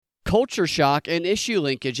culture shock and issue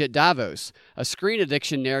linkage at Davos. A screen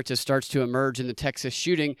addiction narrative starts to emerge in the Texas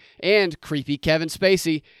shooting, and creepy Kevin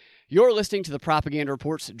Spacey. You're listening to the Propaganda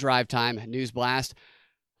Report's Drive Time News Blast.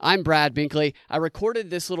 I'm Brad Binkley. I recorded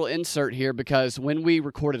this little insert here because when we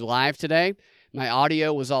recorded live today, my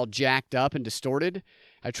audio was all jacked up and distorted.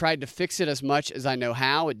 I tried to fix it as much as I know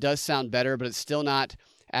how. It does sound better, but it's still not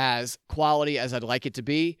as quality as I'd like it to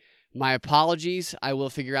be. My apologies. I will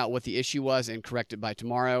figure out what the issue was and correct it by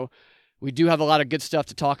tomorrow. We do have a lot of good stuff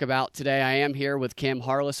to talk about today. I am here with Cam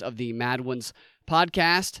Harless of the Mad Ones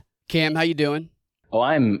podcast. Cam, how you doing? Oh,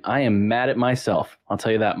 I am mad at myself. I'll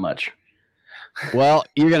tell you that much. Well,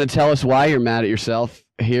 you're going to tell us why you're mad at yourself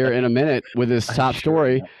here in a minute with this top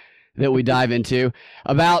story that we dive into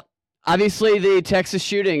about, obviously, the Texas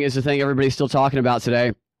shooting is the thing everybody's still talking about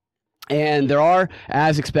today. And there are,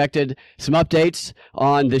 as expected, some updates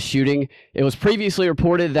on this shooting. It was previously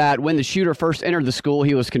reported that when the shooter first entered the school,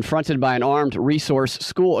 he was confronted by an armed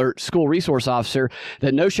school resource officer,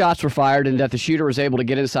 that no shots were fired and that the shooter was able to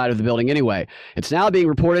get inside of the building anyway. It's now being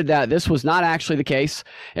reported that this was not actually the case,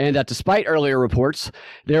 and that despite earlier reports,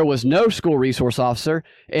 there was no school resource officer,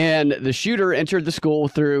 and the shooter entered the school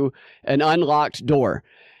through an unlocked door.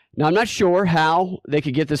 Now, I'm not sure how they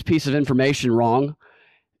could get this piece of information wrong.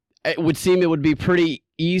 It would seem it would be pretty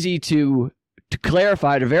easy to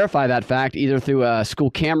verify that fact, either through a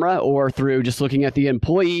school camera or through just looking at the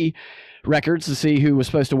employee records to see who was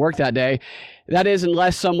supposed to work that day. That is,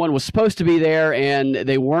 unless someone was supposed to be there and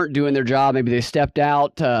they weren't doing their job. Maybe they stepped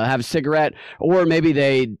out to have a cigarette, or maybe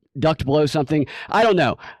they ducked below something. I don't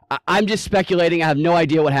know. I'm just speculating. I have no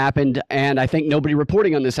idea what happened, and I think nobody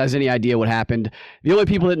reporting on this has any idea what happened. The only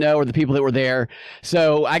people that know are the people that were there.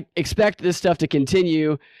 So I expect this stuff to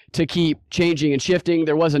continue to keep changing and shifting.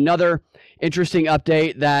 There was another interesting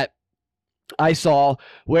update that I saw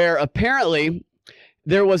where apparently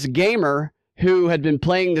there was a gamer who had been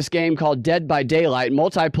playing this game called Dead by Daylight,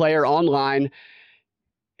 multiplayer online,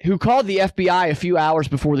 who called the FBI a few hours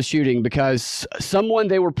before the shooting because someone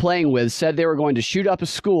they were playing with said they were going to shoot up a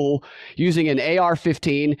school using an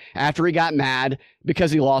AR-15 after he got mad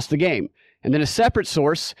because he lost the game. And then a separate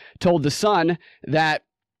source told The Sun that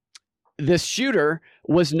this shooter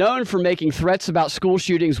was known for making threats about school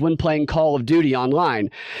shootings when playing Call of Duty online.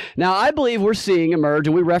 Now, I believe we're seeing emerge,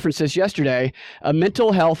 and we referenced this yesterday, a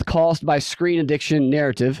mental health caused by screen addiction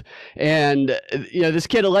narrative. And, this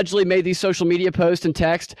kid allegedly made these social media posts and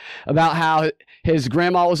text about how his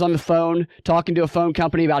grandma was on the phone talking to a phone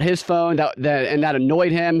company about his phone, that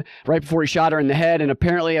annoyed him right before he shot her in the head. And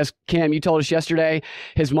apparently, as Cam, you told us yesterday,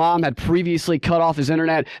 his mom had previously cut off his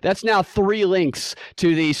internet. That's now 3 links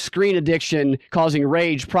to the screen addiction causing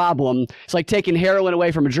rage problem. It's like taking heroin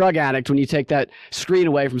away from a drug addict when you take that screen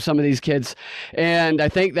away from some of these kids. And I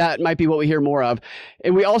think that might be what we hear more of.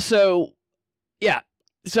 And we also,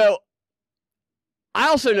 so I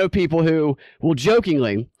also know people who will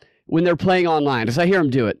jokingly, when they're playing online, as I hear them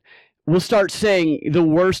do it, will start saying the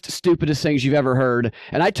worst, stupidest things you've ever heard.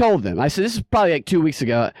 And I told them, I said, this is probably like 2 weeks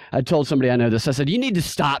ago. I told somebody I know this. I said, you need to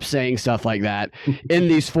stop saying stuff like that in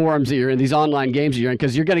these forums that you're in, these online games that you're in,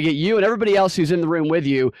 because you're going to get you and everybody else who's in the room with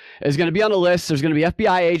you is going to be on a list. There's going to be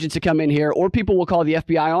FBI agents that come in here, or people will call the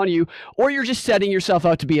FBI on you, or you're just setting yourself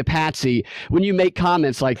up to be a patsy when you make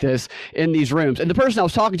comments like this in these rooms. And the person I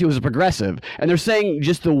was talking to was a progressive, and they're saying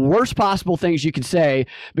just the worst possible things you could say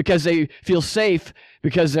because they feel safe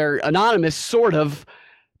because they're anonymous, sort of,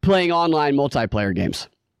 playing online multiplayer games.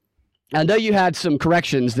 I know you had some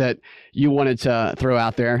corrections that you wanted to throw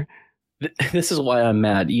out there. This is why I'm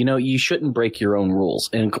mad. You shouldn't break your own rules.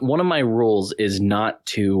 And one of my rules is not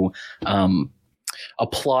to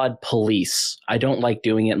applaud police. I don't like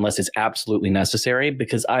doing it unless it's absolutely necessary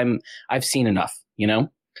because I've seen enough,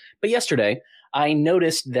 But yesterday, I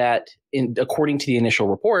noticed that according to the initial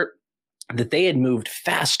report, that they had moved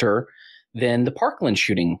faster than the Parkland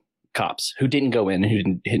shooting cops, who didn't go in and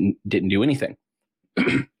who didn't do anything.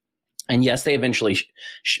 And yes, they eventually,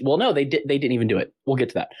 they didn't even do it. We'll get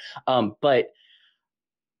to that. But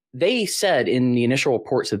they said in the initial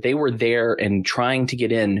reports that they were there and trying to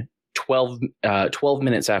get in 12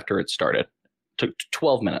 minutes after it started. It took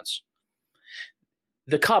 12 minutes.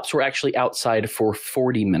 The cops were actually outside for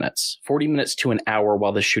 40 minutes to an hour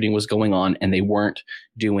while the shooting was going on, and they weren't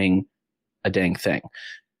doing a dang thing.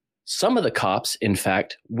 Some of the cops, in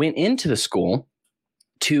fact, went into the school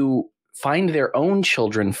to find their own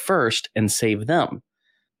children first and save them.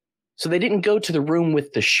 So they didn't go to the room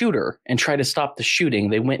with the shooter and try to stop the shooting.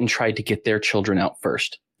 They went and tried to get their children out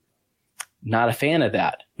first. Not a fan of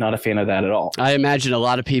that. Not a fan of that at all. I imagine a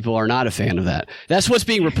lot of people are not a fan of that. That's what's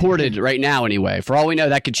being reported right now anyway. For all we know,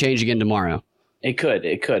 that could change again tomorrow. It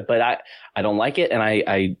could, but I don't like it, and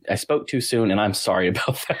I spoke too soon, and I'm sorry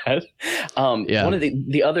about that. One of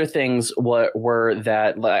the other things were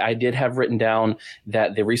that I did have written down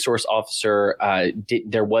that the resource officer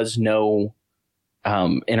there was no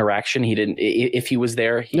interaction. He didn't. If he was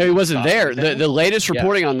there, no, he wasn't there. The latest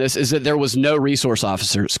reporting on this is that there was no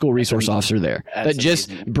school resource officer there. That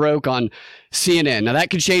just broke on CNN. Now that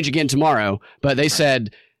could change again tomorrow, but they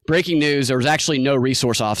said breaking news: there was actually no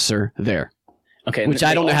resource officer there. Okay, which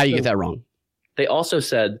I don't know how you get that wrong. They also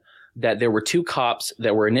said that there were 2 cops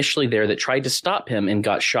that were initially there that tried to stop him and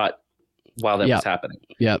got shot while that was happening.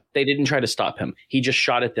 Yep. They didn't try to stop him. He just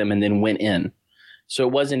shot at them and then went in. So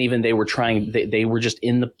it wasn't even they were trying. They were just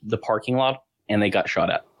in the parking lot and they got shot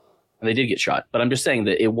at. And they did get shot. But I'm just saying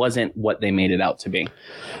that it wasn't what they made it out to be.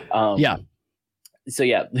 So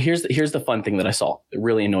here's the fun thing that I saw. It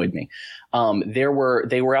really annoyed me. They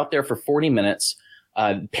were out there for 40 minutes.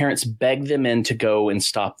 Parents begged them in to go and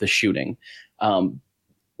stop the shooting. One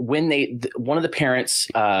of the parents,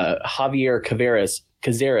 Javier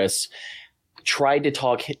Cazares, tried to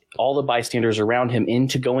talk all the bystanders around him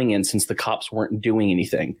into going in since the cops weren't doing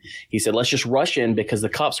anything. He said, let's just rush in because the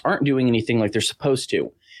cops aren't doing anything like they're supposed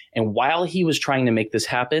to. And while he was trying to make this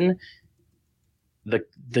happen,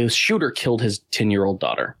 the shooter killed his 10-year-old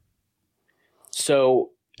daughter.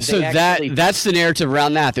 So that's the narrative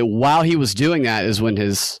around that while he was doing that is when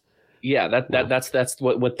his that's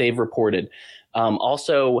what they've reported.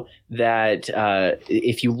 Also that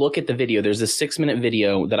if you look at the video, there's a 6-minute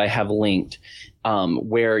video that I have linked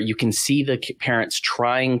where you can see the parents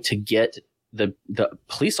trying to get the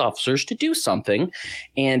police officers to do something.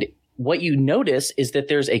 And what you notice is that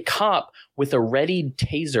there's a cop with a ready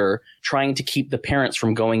taser trying to keep the parents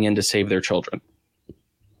from going in to save their children.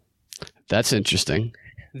 That's interesting.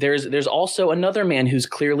 There's also another man who's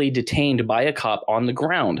clearly detained by a cop on the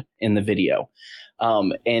ground in the video.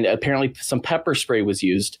 And apparently some pepper spray was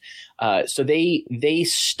used. So they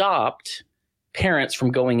stopped parents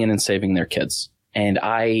from going in and saving their kids. And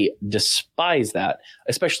I despise that,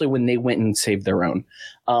 especially when they went and saved their own.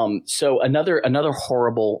 So another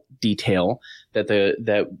horrible detail that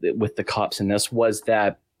with the cops in this was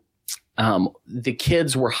that the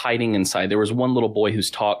kids were hiding inside. There was one little boy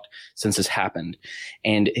who's talked since this happened,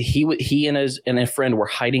 and he and a friend were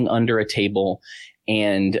hiding under a table,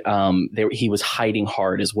 and he was hiding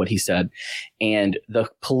hard, is what he said. And the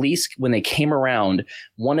police, when they came around,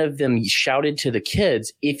 one of them shouted to the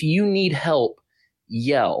kids, "If you need help,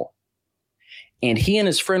 yell." And he and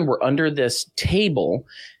his friend were under this table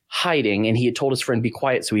hiding, and he had told his friend, "Be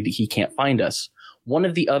quiet so he can't find us." One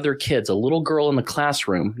of the other kids, a little girl in the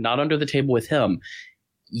classroom, not under the table with him,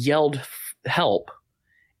 yelled help.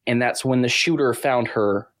 And that's when the shooter found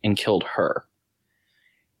her and killed her.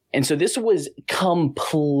 And so this was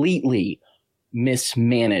completely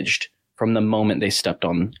mismanaged from the moment they stepped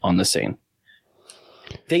on the scene.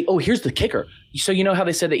 Here's the kicker. So you know how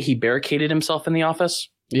they said that he barricaded himself in the office?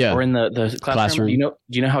 Yeah. Or in the classroom? Do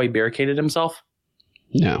you know how he barricaded himself?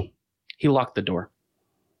 No. He locked the door.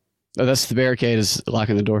 Oh, that's the barricade is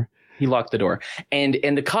locking the door. He locked the door. And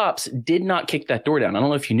the cops did not kick that door down. I don't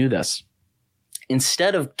know if you knew this.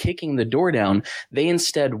 Instead of kicking the door down, they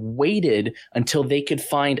instead waited until they could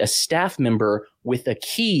find a staff member with a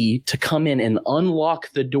key to come in and unlock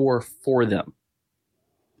the door for them.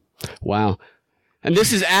 Wow. And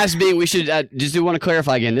this is we should just do want to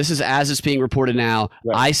clarify again. This is as it's being reported now.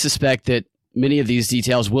 Right. I suspect that many of these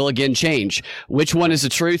details will again change. Which one is the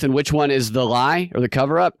truth and which one is the lie or the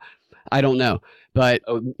cover up? I don't know. But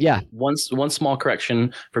yeah. One small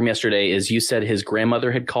correction from yesterday is you said his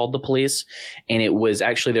grandmother had called the police, and it was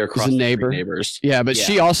actually their across the street neighbors. Yeah, but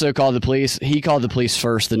she also called the police. He called the police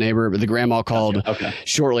first, the neighbor, but the grandma called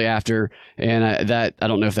shortly after. And I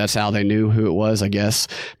don't know if that's how they knew who it was, I guess.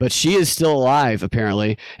 But she is still alive,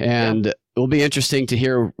 apparently. And it will be interesting to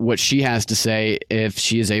hear what she has to say if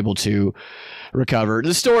she is able to recover.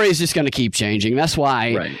 The story is just going to keep changing. That's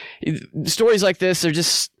why stories like this are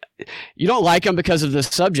just... You don't like them because of the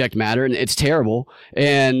subject matter, and it's terrible.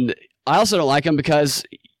 And I also don't like them because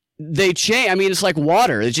they change. I mean, it's like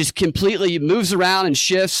water. It just completely moves around and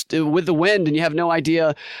shifts with the wind, and you have no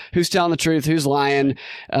idea who's telling the truth, who's lying.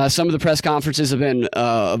 Some of the press conferences have been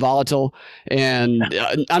volatile, and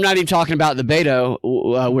I'm not even talking about the Beto,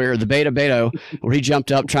 where he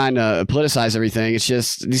jumped up trying to politicize everything. It's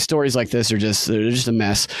just these stories like this they're just a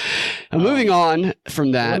mess. Moving on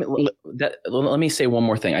from that, let me say one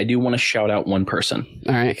more thing. I do want to shout out one person,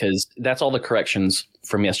 all right, because that's all the corrections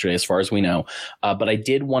from yesterday, as far as we know. But I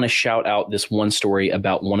did want to shout out this one story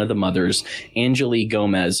about one of the mothers, Angelique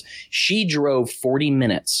Gomez. She drove 40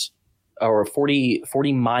 minutes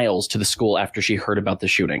 40 miles to the school after she heard about the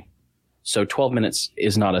shooting. So 12 minutes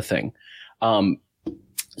is not a thing.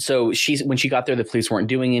 So when she got there, the police weren't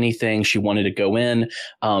doing anything. She wanted to go in,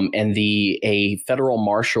 and a federal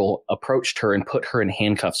marshal approached her and put her in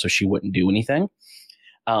handcuffs so she wouldn't do anything.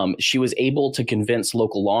 She was able to convince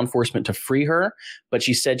local law enforcement to free her, but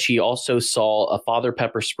she said she also saw a father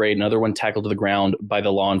pepper sprayed, another one tackled to the ground by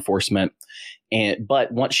the law enforcement.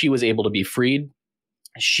 But once she was able to be freed,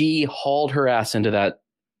 she hauled her ass into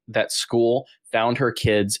that school, found her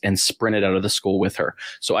kids, and sprinted out of the school with her.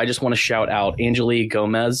 So I just want to shout out Angelique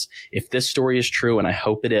Gomez. If this story is true, and I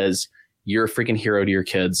hope it is, you're a freaking hero to your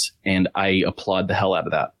kids, and I applaud the hell out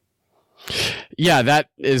of that. Yeah, that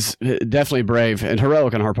is definitely brave and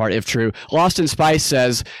heroic on her part, if true. Lost in Spice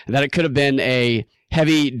says that it could have been a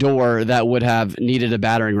heavy door that would have needed a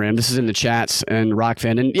battering ram. This is in the chats and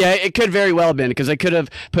Rockfin. And yeah, it could very well have been, because they could have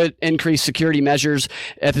put increased security measures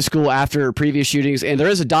at the school after previous shootings. And there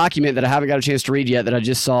is a document that I haven't got a chance to read yet that I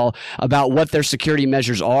just saw about what their security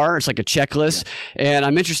measures are. It's like a checklist. Yeah. And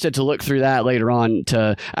I'm interested to look through that later on.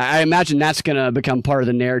 I imagine that's going to become part of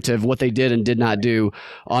the narrative, what they did and did not do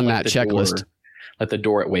on that checklist. Like the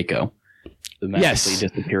door at Waco. The magically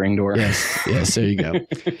disappearing door. Yes, there you go.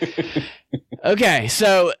 Okay,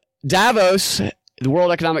 so Davos, the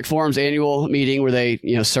World Economic Forum's annual meeting where they,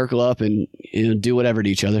 circle up and do whatever to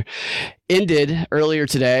each other, ended earlier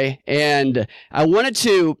today, and I wanted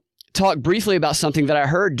to talk briefly about something that I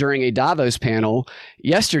heard during a Davos panel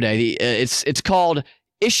yesterday. It's called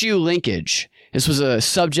issue linkage. This was a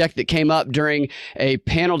subject that came up during a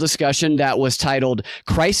panel discussion that was titled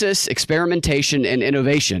Crisis, Experimentation, and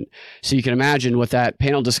Innovation. So you can imagine what that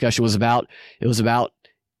panel discussion was about. It was about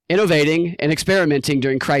innovating and experimenting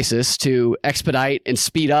during crisis to expedite and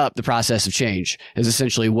speed up the process of change is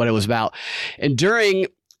essentially what it was about. And during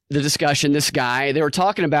the discussion, they were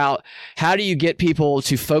talking about how do you get people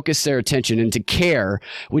to focus their attention and to care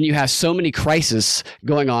when you have so many crises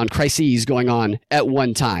going on at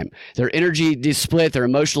one time. Their energy is split. They're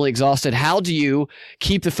emotionally exhausted. How do you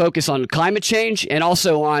keep the focus on climate change and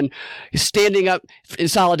also on standing up in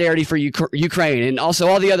solidarity for Ukraine and also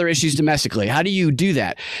all the other issues domestically? How do you do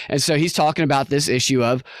that? And so he's talking about this issue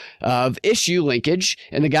of issue linkage,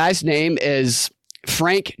 and the guy's name is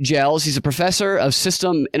Frank Gels. He's a professor of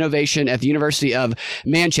system innovation at the University of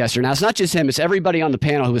Manchester. Now, it's not just him. It's everybody on the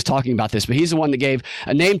panel who was talking about this, but he's the one that gave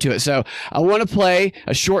a name to it. So I want to play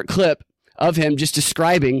a short clip of him just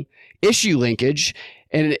describing issue linkage,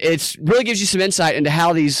 and it really gives you some insight into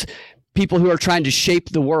how these people who are trying to shape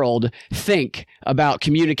the world think about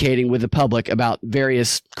communicating with the public about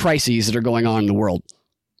various crises that are going on in the world.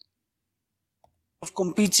 Of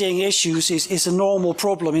competing issues is a normal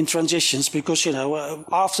problem in transitions because,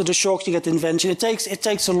 after the shock you get invention, it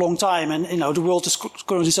takes a long time, and, the world is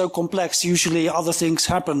currently so complex, usually other things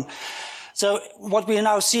happen. So what we are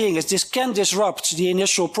now seeing is this can disrupt the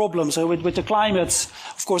initial problem. So with the climate,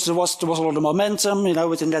 of course, there was a lot of momentum,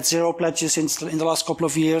 with the net zero pledges in the last couple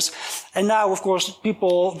of years. And now, of course,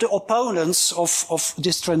 the opponents of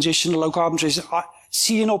this transition, the low carbon transition,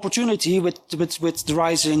 see an opportunity with the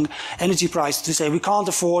rising energy prices to say, we can't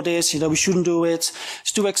afford this, we shouldn't do it,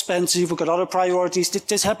 it's too expensive, we've got other priorities.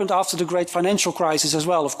 This happened after the great financial crisis as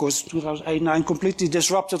well, of course. 2008-9 completely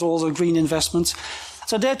disrupted all the green investments.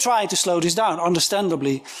 So they're trying to slow this down,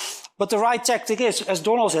 understandably. But the right tactic is, as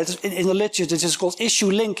Donald said, in the literature, this is called issue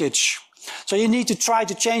linkage. So you need to try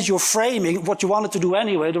to change your framing, what you wanted to do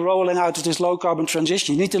anyway, the rolling out of this low carbon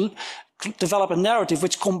transition. You need to develop a narrative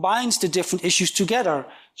which combines the different issues together.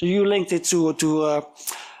 So you linked it to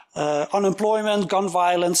unemployment, gun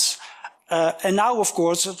violence, and now, of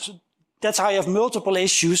course, that's how you have multiple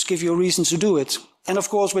issues give you a reason to do it. And of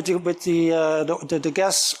course, with the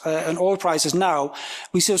gas and oil prices now,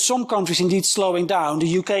 we see some countries indeed slowing down.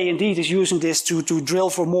 The UK indeed is using this to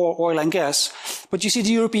drill for more oil and gas. But you see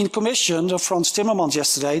the European Commission, Frans Timmermans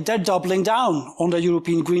yesterday, they're doubling down on the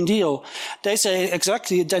European Green Deal. They say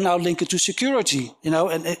exactly, they now link it to security, and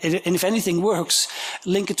if anything works,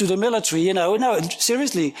 link it to the military, no,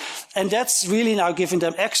 seriously. And that's really now giving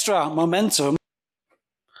them extra momentum.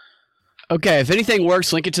 Okay, if anything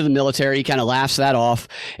works, link it to the military. He kind of laughs that off.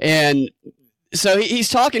 And so he's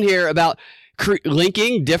talking here about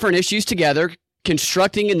linking different issues together,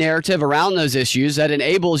 constructing a narrative around those issues that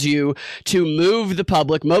enables you to move the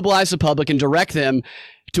public, mobilize the public, and direct them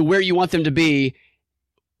to where you want them to be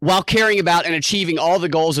while caring about and achieving all the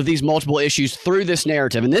goals of these multiple issues through this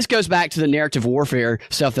narrative. And this goes back to the narrative warfare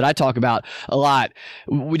stuff that I talk about a lot.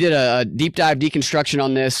 We did a deep dive deconstruction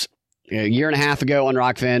on this a year and a half ago on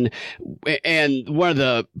Rockfin. And one of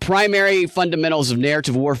the primary fundamentals of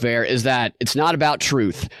narrative warfare is that it's not about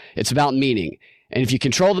truth. It's about meaning. And if you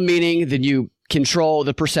control the meaning, then you control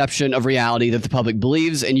the perception of reality that the public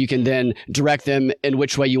believes, and you can then direct them in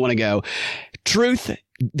which way you want to go. Truth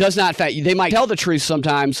does not they might tell the truth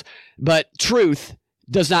sometimes, but truth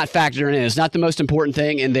does not factor in. It's not the most important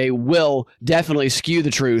thing, and they will definitely skew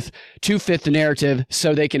the truth to fit the narrative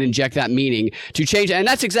so they can inject that meaning to change it. And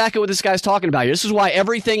that's exactly what this guy's talking about here. This is why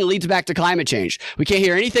everything leads back to climate change. We can't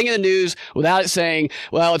hear anything in the news without it saying,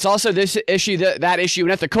 well, it's also this issue, that issue,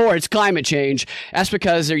 and at the core, it's climate change. That's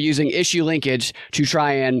because they're using issue linkage to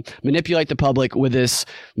try and manipulate the public with this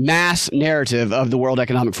mass narrative of the World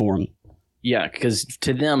Economic Forum. Yeah, because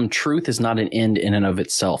to them, truth is not an end in and of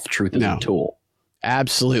itself. Truth is a tool.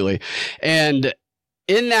 Absolutely. And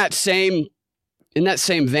in that same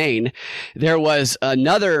vein, there was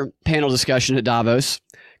another panel discussion at Davos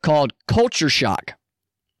called Culture Shock.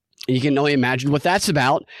 And you can only imagine what that's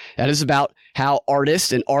about. That is about how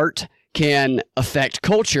artists and art can affect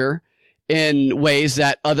culture in ways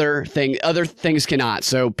that other things cannot.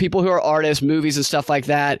 So people who are artists, movies and stuff like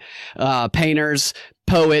that, painters,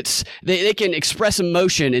 poets, they can express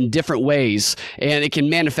emotion in different ways, and it can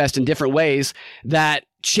manifest in different ways that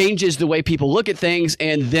changes the way people look at things,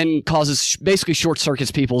 and then basically short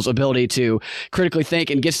circuits people's ability to critically think,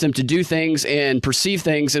 and gets them to do things and perceive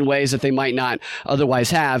things in ways that they might not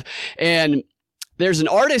otherwise have. And there's an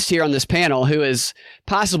artist here on this panel who is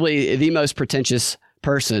possibly the most pretentious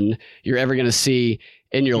person you're ever going to see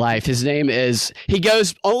in your life. His name he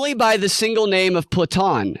goes only by the single name of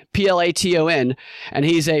Platon, Platon, and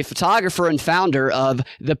he's a photographer and founder of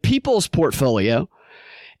the People's Portfolio.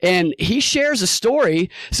 And he shares a story.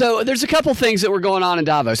 So there's a couple things that were going on in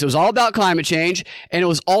Davos. It was all about climate change, and it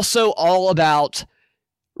was also all about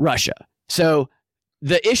Russia. So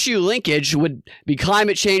the issue linkage would be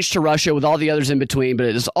climate change to Russia with all the others in between, but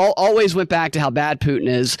it always went back to how bad Putin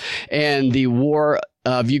is and the war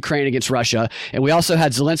of Ukraine against Russia. And we also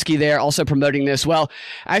had Zelensky there also promoting this. Well,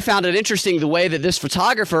 I found it interesting the way that this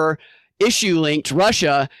photographer issue linked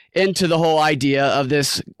Russia into the whole idea of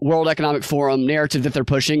this World Economic Forum narrative that they're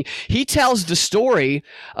pushing. He tells the story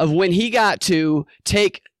of when he got to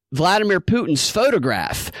take Vladimir Putin's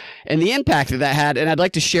photograph and the impact that had. And I'd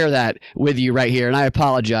like to share that with you right here. And I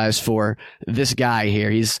apologize for this guy here.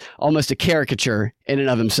 He's almost a caricature in and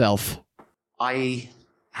of himself. I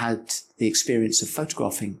had the experience of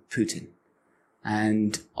photographing Putin,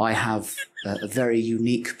 and I have a very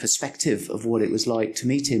unique perspective of what it was like to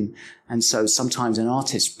meet him. And so sometimes an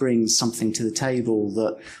artist brings something to the table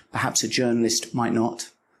that perhaps a journalist might not,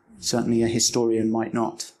 certainly a historian might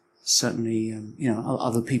not, certainly,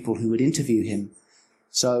 other people who would interview him.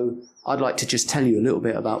 So I'd like to just tell you a little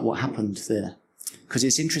bit about what happened there, because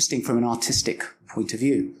it's interesting from an artistic point of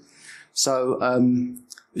view. So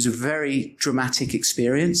it was a very dramatic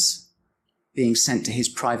experience, being sent to his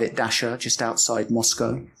private dacha just outside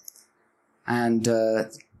Moscow, and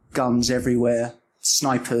guns everywhere,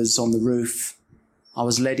 snipers on the roof. I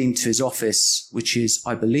was led into his office, which is,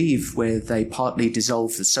 I believe, where they partly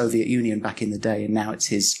dissolved the Soviet Union back in the day, and now it's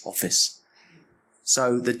his office.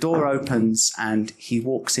 So the door opens, and he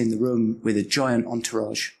walks in the room with a giant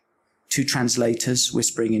entourage, 2 translators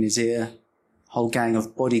whispering in his ear, whole gang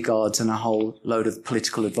of bodyguards, and a whole load of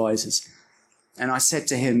political advisors. And I said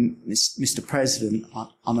to him, Mr. President,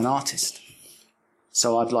 I'm an artist.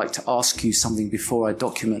 So I'd like to ask you something before I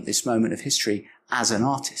document this moment of history as an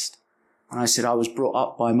artist. And I said, I was brought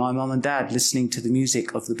up by my mum and dad listening to the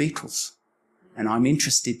music of the Beatles. And I'm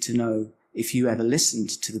interested to know if you ever listened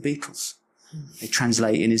to the Beatles. They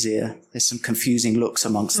translate in his ear. There's some confusing looks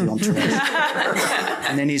amongst the entourage.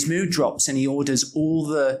 And then his mood drops, and he orders all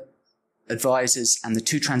the advisors and the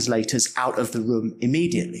 2 translators out of the room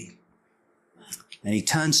immediately. Then he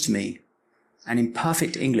turns to me, and in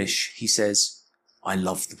perfect English, he says, I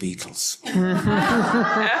love the Beatles.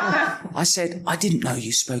 I said, I didn't know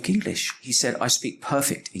you spoke English. He said, I speak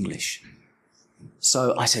perfect English.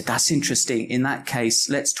 So I said, that's interesting. In that case,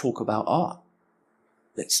 let's talk about art.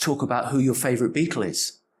 Let's talk about who your favorite Beatle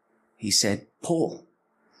is. He said, Paul.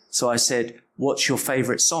 So I said, what's your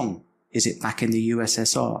favorite song? Is it Back in the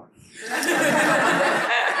USSR?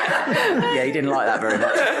 Yeah, he didn't like that very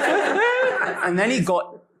much. And then he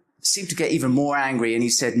seemed to get even more angry, and he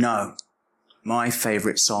said, no, my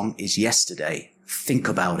favorite song is Yesterday. Think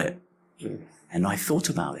about it. And I thought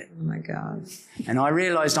about it. Oh my God. And I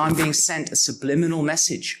realized I'm being sent a subliminal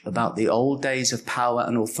message about the old days of power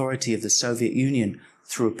and authority of the Soviet Union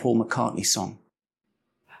through a Paul McCartney song.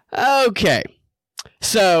 Okay.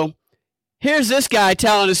 So here's this guy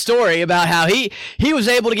telling a story about how he was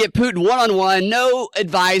able to get Putin one-on-one, no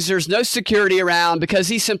advisors, no security around, because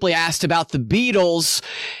he simply asked about the Beatles,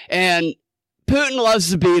 and Putin loves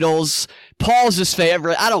the Beatles. Paul's his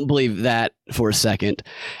favorite. I don't believe that for a second.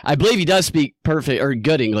 I believe he does speak perfect or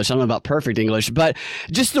good English. I don't know about perfect English, but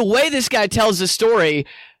just the way this guy tells the story,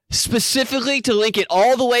 specifically to link it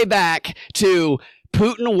all the way back to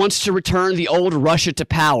Putin wants to return the old Russia to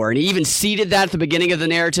power. And he even seeded that at the beginning of the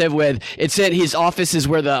narrative with it's in his offices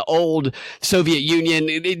where the old Soviet Union,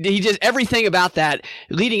 he just everything about that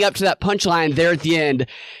leading up to that punchline there at the end.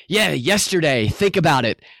 Yeah, yesterday, think about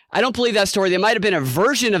it. I don't believe that story. There might have been a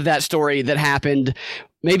version of that story that happened.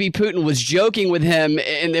 Maybe Putin was joking with him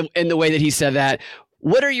in the way that he said that.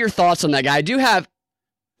 What are your thoughts on that guy? I do have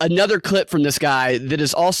another clip from this guy that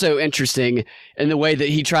is also interesting in the way that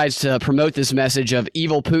he tries to promote this message of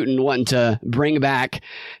evil Putin wanting to bring back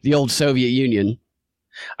the old Soviet Union.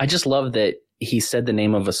 I just love that he said the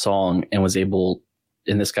name of a song and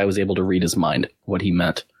this guy was able to read his mind, what he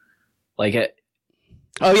meant.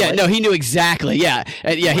 Oh yeah, no, he knew exactly. Yeah,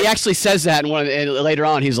 and yeah, he actually says that and later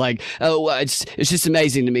on. He's like, "Oh, it's just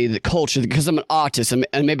amazing to me the culture because I'm an artist.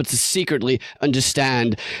 I'm able to secretly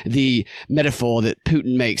understand the metaphor that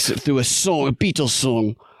Putin makes through a song, a Beatles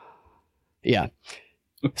song." Yeah.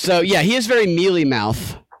 So yeah, he is very mealy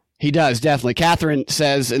mouth. He does, definitely. Catherine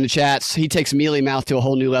says in the chats, he takes mealy mouth to a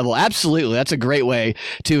whole new level. Absolutely. That's a great way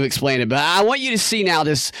to explain it. But I want you to see now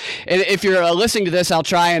this, and if you're listening to this, I'll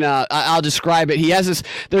try and I'll describe it. He has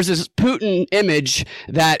there's this Putin image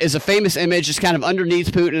that is a famous image. It's kind of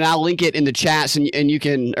underneath Putin, and I'll link it in the chats and you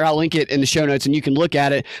can, or I'll link it in the show notes and you can look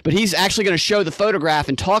at it. But he's actually going to show the photograph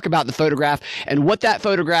and talk about the photograph and what that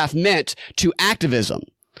photograph meant to activism.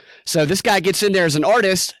 So this guy gets in there as an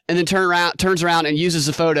artist and then turns around and uses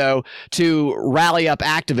the photo to rally up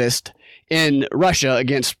activists in Russia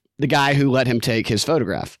against the guy who let him take his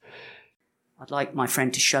photograph. I'd like my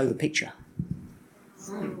friend to show the picture.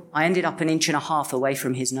 I ended up 1.5 inches away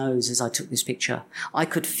from his nose as I took this picture. I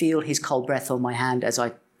could feel his cold breath on my hand as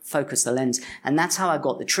I focused the lens. And that's how I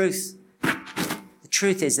got the truth. The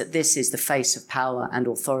truth is that this is the face of power and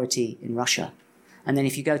authority in Russia. And then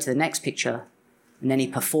if you go to the next picture, and then he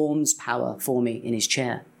performs power for me in his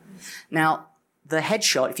chair. Now, the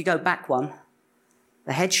headshot, if you go back one,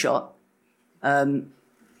 the headshot,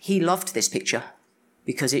 he loved this picture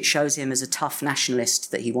because it shows him as a tough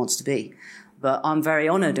nationalist that he wants to be. But I'm very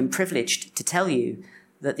honored and privileged to tell you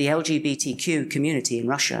that the LGBTQ community in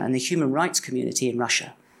Russia and the human rights community in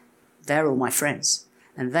Russia, they're all my friends.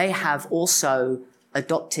 And they have also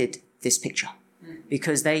adopted this picture,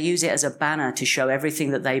 because they use it as a banner to show everything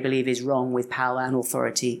that they believe is wrong with power and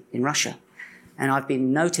authority in Russia. And I've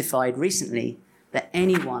been notified recently that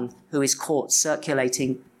anyone who is caught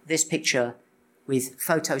circulating this picture with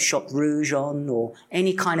Photoshop rouge on or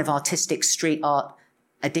any kind of artistic street art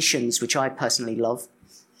additions, which I personally love,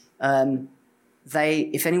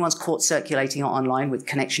 if anyone's caught circulating it online with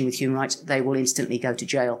connection with human rights, they will instantly go to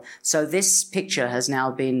jail. So this picture has now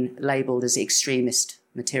been labeled as extremist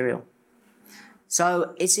material.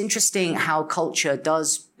 So it's interesting how culture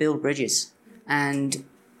does build bridges. And,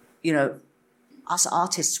 you know, us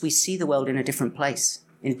artists, we see the world in a different place,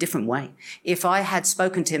 in a different way. If I had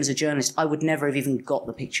spoken to him as a journalist, I would never have even got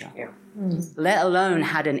the picture, let alone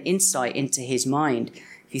had an insight into his mind.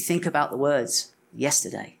 If you think about the words,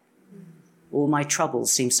 yesterday, all my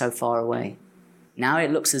troubles seem so far away. Now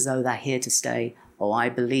it looks as though they're here to stay. Oh, I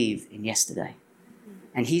believe in yesterday.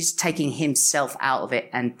 And he's taking himself out of it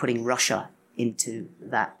and putting Russia into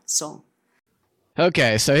that song.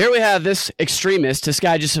 Okay, so here we have this extremist. This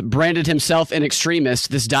guy just branded himself an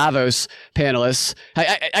extremist, this Davos panelist.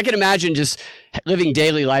 I can imagine just living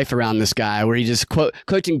daily life around this guy where he just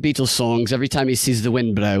quoting Beatles songs every time he sees the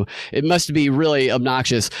wind blow. It must be really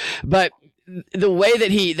obnoxious. But the way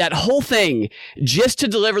that that whole thing, just to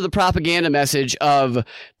deliver the propaganda message of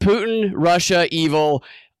Putin, Russia, evil,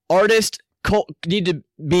 artists need to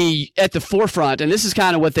be at the forefront, and this is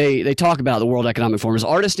kind of what they talk about at the World Economic Forum, is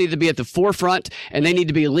artists need to be at the forefront and they need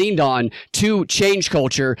to be leaned on to change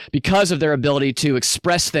culture because of their ability to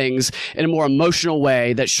express things in a more emotional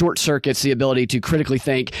way that short circuits the ability to critically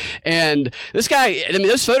think. And this guy, I mean,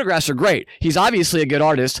 those photographs are great. He's obviously a good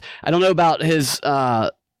artist. I don't know about his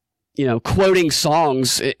quoting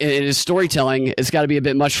songs in his storytelling. It's got to be a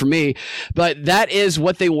bit much for me, but that is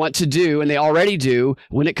what they want to do, and they already do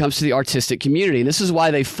when it comes to the artistic community. And this is why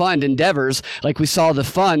they fund endeavors like we saw the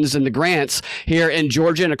funds and the grants here in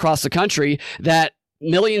Georgia and across the country, that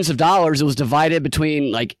millions of dollars. It was divided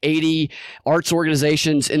between like 80 arts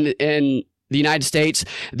organizations in the United States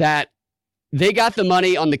that they got the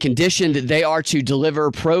money on the condition that they are to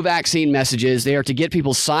deliver pro-vaccine messages. They are to get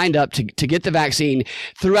people signed up to get the vaccine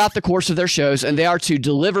throughout the course of their shows, and they are to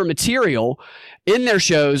deliver material in their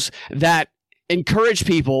shows that encourage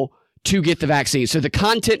people to get the vaccine. So the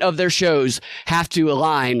content of their shows have to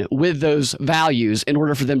align with those values in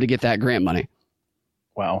order for them to get that grant money.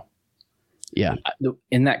 Wow. Yeah.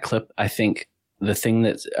 In that clip, I think the thing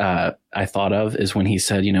that I thought of is when he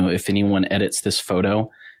said, you know, if anyone edits this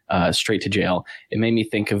photo, straight to jail. It made me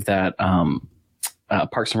think of that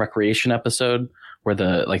Parks and Recreation episode where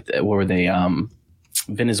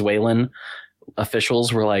Venezuelan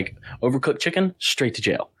officials were like, overcooked chicken, straight to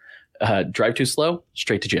jail. Drive too slow,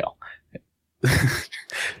 straight to jail.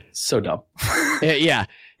 So dumb. Yeah,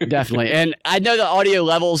 definitely. And I know the audio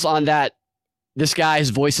levels on that. This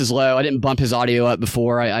guy's voice is low. I didn't bump his audio up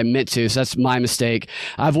before. I meant to, so that's my mistake.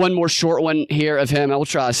 I have one more short one here of him. I will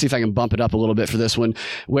try to see if I can bump it up a little bit for this one,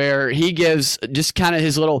 where he gives just kind of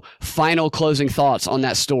his little final closing thoughts on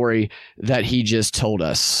that story that he just told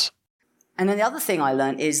us. And then the other thing I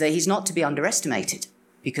learned is that he's not to be underestimated,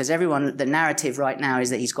 because the narrative right now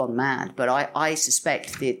is that he's gone mad. But I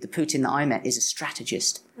suspect the Putin that I met is a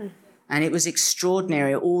strategist. And it was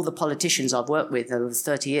extraordinary. All the politicians I've worked with over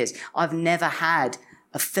 30 years, I've never had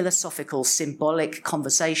a philosophical, symbolic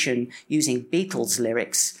conversation using Beatles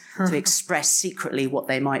lyrics to express secretly what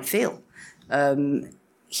they might feel.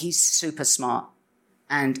 He's super smart.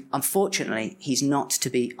 And unfortunately, he's not to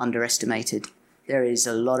be underestimated. There is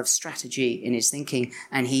a lot of strategy in his thinking,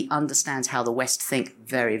 and he understands how the West think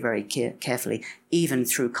very, very carefully, even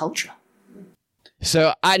through culture.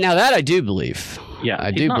 So now that I do believe. Yeah,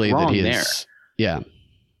 I do believe that he is. There. Yeah.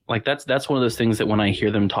 Like that's one of those things that when I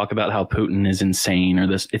hear them talk about how Putin is insane or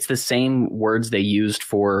this, it's the same words they used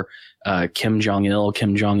for Kim Jong-il,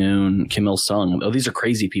 Kim Jong-un, Kim Il-sung. Oh, these are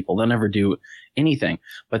crazy people. They'll never do anything.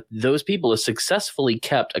 But those people have successfully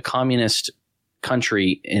kept a communist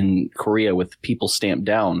country in Korea with people stamped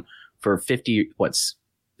down for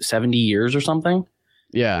 70 years or something.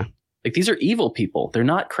 Yeah. Like, these are evil people. They're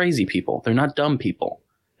not crazy people. They're not dumb people.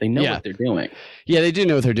 They know what they're doing. Yeah, they do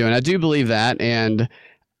know what they're doing. I do believe that. And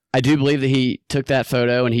I do believe that he took that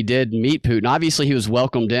photo and he did meet Putin. Obviously, he was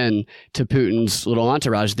welcomed in to Putin's little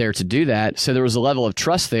entourage there to do that. So there was a level of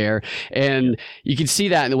trust there. And you can see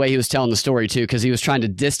that in the way he was telling the story, too, because he was trying to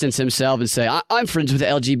distance himself and say, I'm friends with the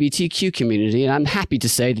LGBTQ community, and I'm happy to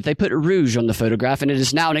say that they put rouge on the photograph, and it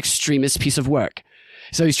is now an extremist piece of work.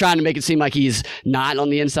 So he's trying to make it seem like he's not on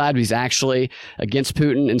the inside, but he's actually against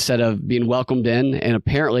Putin instead of being welcomed in, and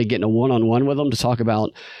apparently getting a one-on-one with him to talk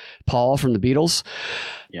about Paul from the Beatles.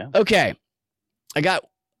 Yeah. Okay. I got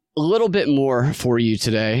a little bit more for you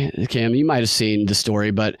today, Cam. You might have seen the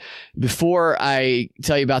story, but before I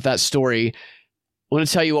tell you about that story, I want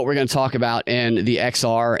to tell you what we're going to talk about in the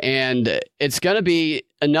XR, and it's going to be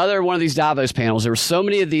another one of these Davos panels. There were so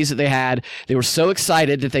many of these that they had. They were so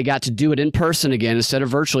excited that they got to do it in person again instead of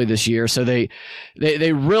virtually this year. So they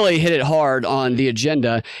really hit it hard on the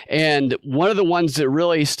agenda. And one of the ones that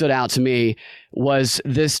really stood out to me was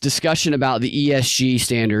this discussion about the ESG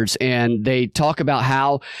standards. And they talk about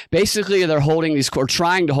how basically they're holding these or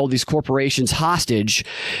trying to hold these corporations hostage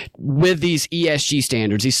with these ESG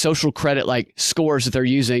standards, these social credit like scores that they're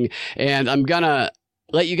using. And I'm going to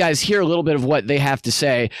let you guys hear a little bit of what they have to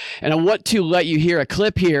say. And I want to let you hear a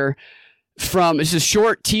clip here it's a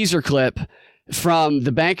short teaser clip from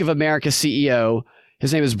the Bank of America CEO.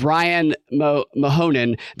 His name is Brian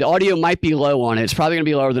Mahonen. The audio might be low on it. It's probably going to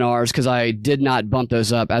be lower than ours because I did not bump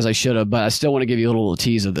those up as I should have, but I still want to give you a little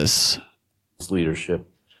tease of this. Leadership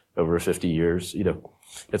over 50 years,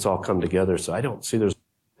 it's all come together. So I don't see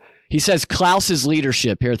He says Klaus's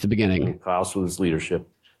leadership here at the beginning. Klaus's leadership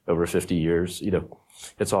over 50 years,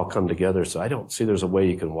 it's all come together. So I don't see there's a way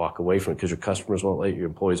you can walk away from it because your customers won't let you, your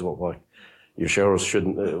employees won't let you, your shareholders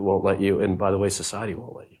won't let you, and by the way, society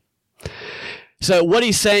won't let you. So what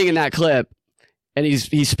he's saying in that clip, and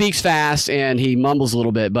he speaks fast and he mumbles a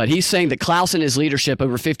little bit, but he's saying that Klaus and his leadership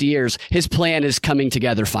over 50 years, his plan is coming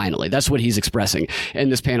together finally. That's what he's expressing in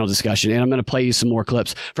this panel discussion. And I'm going to play you some more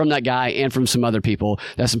clips from that guy and from some other people.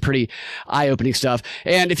 That's some pretty eye-opening stuff.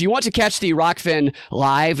 And if you want to catch the Rockfin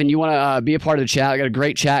live and you want to be a part of the chat, I got a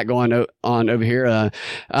great chat going on over here.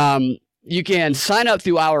 You can sign up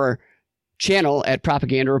through our channel at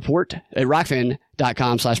Propaganda Report at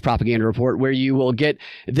rockfin.com/propaganda report, where you will get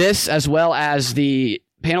this as well as the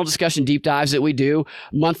panel discussion deep dives that we do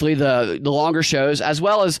monthly, the longer shows, as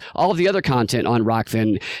well as all of the other content on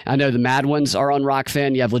Rockfin. I know the Mad Ones are on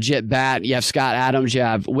Rockfin. You have Legit Bat, you have Scott Adams, you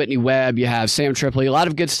have Whitney Webb, you have Sam Tripoli, a lot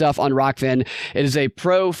of good stuff on Rockfin. It is a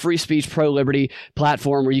pro-free speech, pro-liberty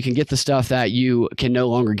platform where you can get the stuff that you can no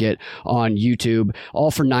longer get on YouTube,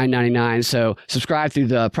 all for $9.99. So subscribe through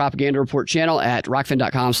the Propaganda Report channel at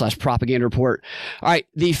rockfin.com/propaganda report. All right,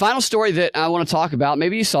 the final story that I want to talk about,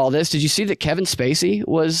 maybe you saw this. Did you see that Kevin Spacey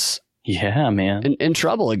was in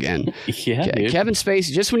trouble again? Dude. Kevin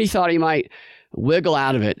Spacey, just when you thought he might wiggle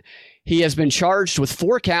out of it, he has been charged with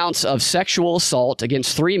 4 counts of sexual assault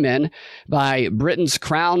against 3 men by Britain's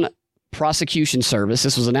Crown Prosecution Service.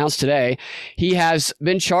 This was announced today. He's also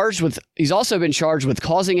been charged with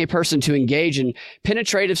causing a person to engage in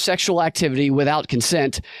penetrative sexual activity without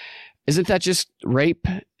consent. Isn't that just rape?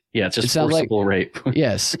 Yeah, it's just forcible rape.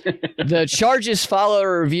 Yes. The charges follow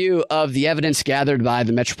a review of the evidence gathered by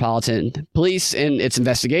the Metropolitan Police in its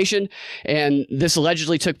investigation. And this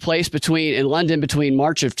allegedly took place in London between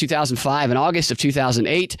March of 2005 and August of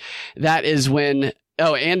 2008. That is when,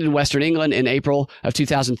 and in Western England in April of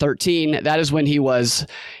 2013. That is when he was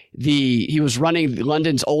running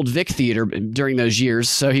London's Old Vic Theatre during those years.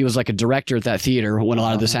 So he was like a director at that theater when a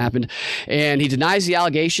lot of this happened. And he denies the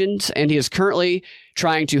allegations, and he is currently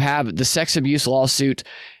trying to have the sex abuse lawsuit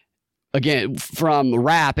again from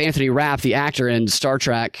Anthony Rapp, the actor in Star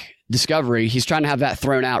Trek Discovery. He's trying to have that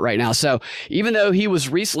thrown out right now. So even though he was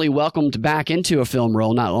recently welcomed back into a film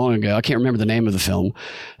role not long ago, I can't remember the name of the film.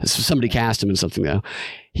 Somebody cast him in something though.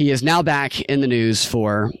 He is now back in the news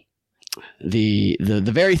for the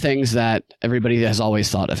very things that everybody has always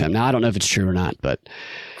thought of him. Now, I don't know if it's true or not, but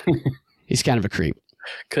he's kind of a creep.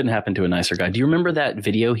 Couldn't happen to a nicer guy. Do you remember that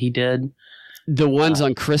video he did? The ones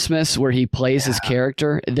on Christmas where he plays his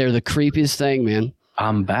character, they're the creepiest thing, man.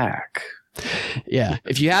 I'm back. Yeah.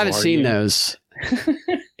 If you haven't seen those,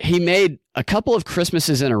 he made a couple of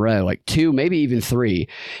Christmases in a row, like 2, maybe even 3.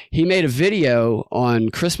 He made a video on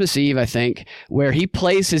Christmas Eve, I think, where he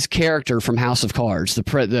plays his character from House of Cards,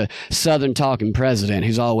 the Southern talking president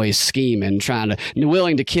who's always scheming,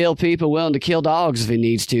 willing to kill people, willing to kill dogs if he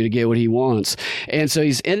needs to get what he wants. And so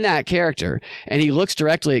he's in that character, and he looks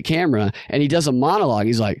directly at camera, and he does a monologue.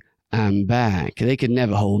 He's like, I'm back. They could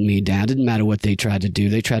never hold me down. Didn't matter what they tried to do.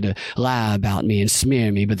 They tried to lie about me and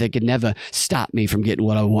smear me, but they could never stop me from getting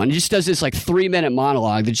what I want. He just does this like 3-minute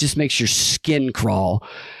monologue that just makes your skin crawl.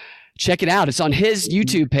 Check it out. It's on his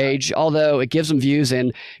YouTube page, although it gives him views,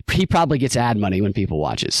 and he probably gets ad money when people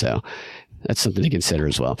watch it. So that's something to consider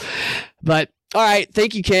as well. But all right.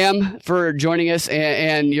 Thank you, Cam, for joining us,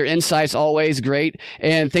 and your insights always great.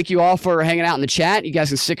 And thank you all for hanging out in the chat. You guys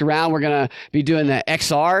can stick around. We're going to be doing the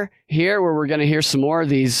XR here, where we're going to hear some more of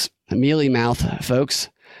these mealy mouth folks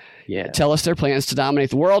tell us their plans to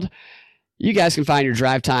dominate the world. You guys can find your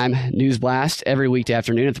Drive Time News Blast every weekday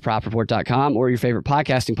afternoon at thepropreport.com or your favorite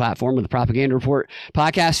podcasting platform with the Propaganda Report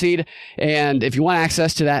podcast feed. And if you want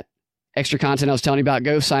access to that extra content I was telling you about,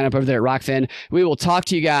 go sign up over there at Rockfin. We will talk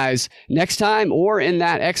to you guys next time or in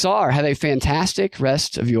that XR. Have a fantastic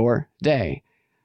rest of your day.